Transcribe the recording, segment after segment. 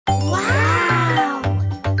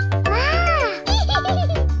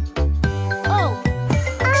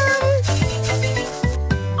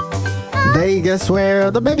baby, guess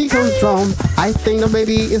where the baby comes from? I think the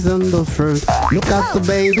baby is in the fruit. Look at the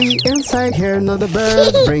baby inside here. Another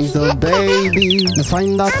bird brings the baby. Let's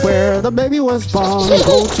find out where the baby was born.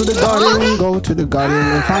 Go to the garden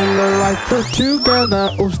and find the right fruit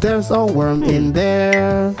together. Oops, there's a worm in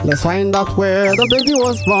there. Let's find out where the baby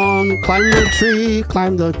was born. Climb the tree,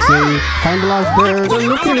 find the large bird and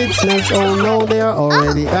look at its nest. Oh no, they are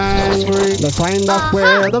already angry. Let's find out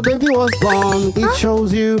where the baby was born. It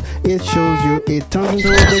shows you. It turns into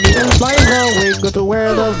a baby and flies away. Go to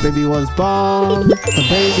where the baby was born. The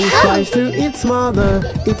baby flies to its mother.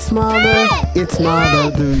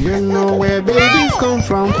 Do you know where babies come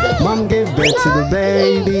from? Mom gave birth to the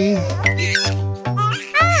baby.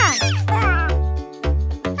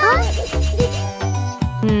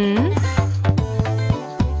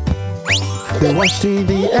 They watch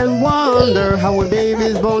TV and wonder how a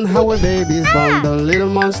baby's born, The little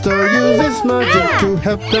monster uses magic to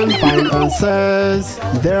help them find answers.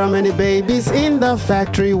 There are many babies in the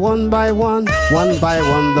factory, one by one.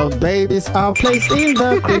 The babies are placed in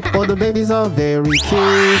the crib. Oh, the babies are very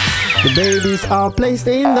cute. The babies are placed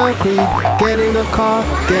in the crib. Get in the car.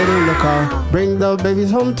 Bring the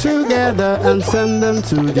babies home together and send them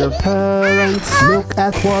to their parents. Look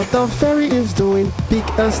at what the fairy is doing. Pick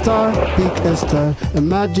a star. A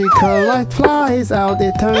magical light flies out.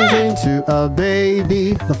 It turns into a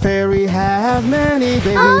baby. The fairy has many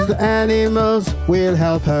babies. The animals will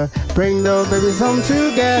help her. Bring the babies home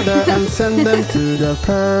together and send them to their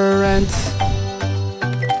parents.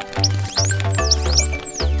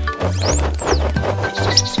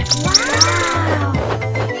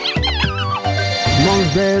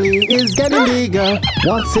 Mom's belly is getting bigger.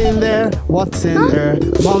 What's in there? Mom,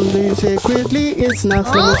 do you say quickly? It's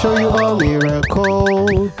nuts. Let me show you a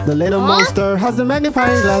miracle. The little monster has a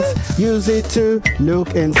magnifying glass. Use it to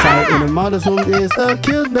look inside. In the mother's womb is a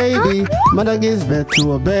cute baby. Mother gives birth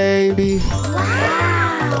to a baby.